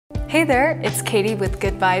Hey there, it's Katie with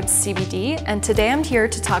Good Vibe CBD, and today I'm here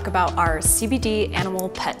to talk about our CBD animal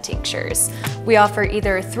pet tinctures. We offer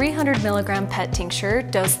either a 300 milligram pet tincture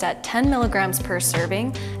dosed at 10 milligrams per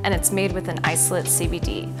serving, and it's made with an isolate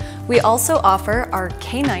CBD. We also offer our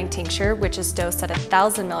K9 tincture, which is dosed at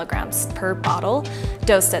 1,000 milligrams per bottle,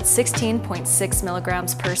 dosed at 16.6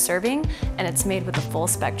 milligrams per serving, and it's made with a full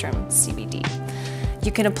spectrum CBD.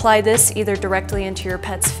 You can apply this either directly into your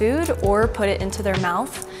pet's food or put it into their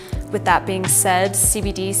mouth. With that being said,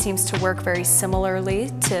 CBD seems to work very similarly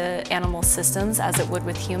to animal systems as it would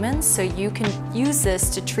with humans, so you can use this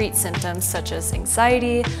to treat symptoms such as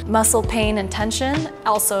anxiety, muscle pain and tension,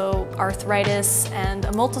 also arthritis, and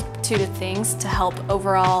a multitude of things to help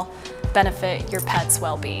overall benefit your pet's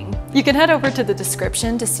well-being. You can head over to the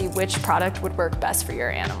description to see which product would work best for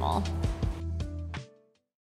your animal.